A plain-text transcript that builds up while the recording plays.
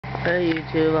Hey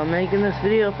YouTube, I'm making this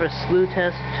video for Slew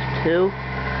Test 2,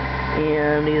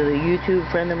 and he's a YouTube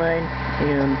friend of mine,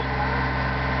 and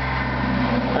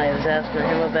I was asking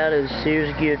him about his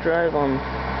Sears gear drive on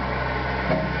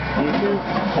YouTube,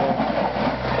 so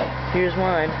here's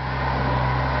mine.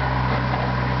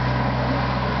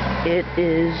 It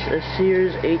is a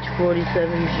Sears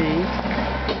H47G.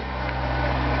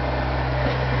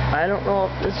 I don't know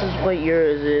if this is what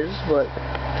yours is, but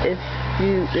if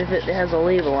it has a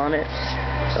label on it,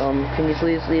 can you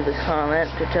please leave a comment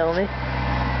to tell me?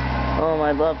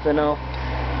 I'd love to know.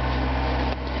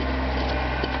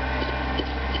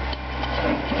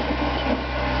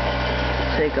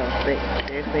 Take off the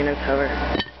air cleaner cover.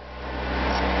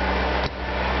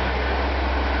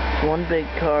 One big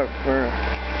carb for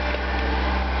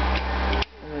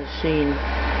a machine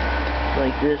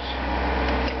like this.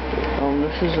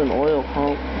 This is an oil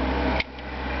pump.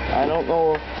 I don't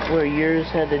know where yours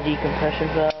had the decompression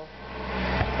valve,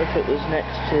 if it was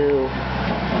next to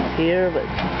here, but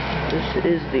this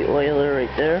is the oiler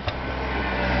right there.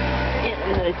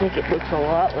 And I think it looks a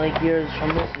lot like yours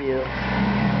from this view.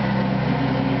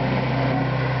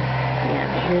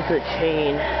 And here's the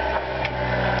chain.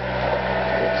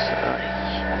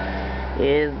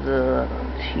 It's the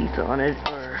teeth on it,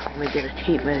 or let me get a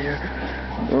tape measure.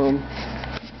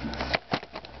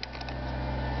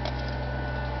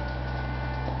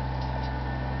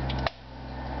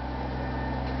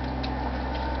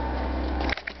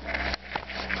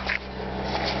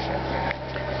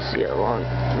 See how long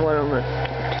one of the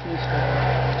teeth are.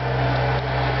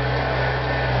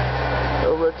 So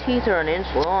the teeth are an inch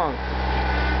long.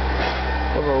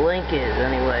 Well, the link is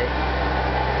anyway.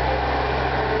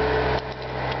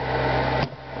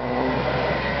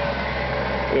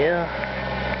 Yeah.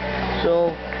 So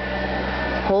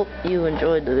hope you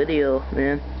enjoyed the video,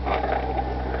 man.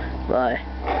 Bye.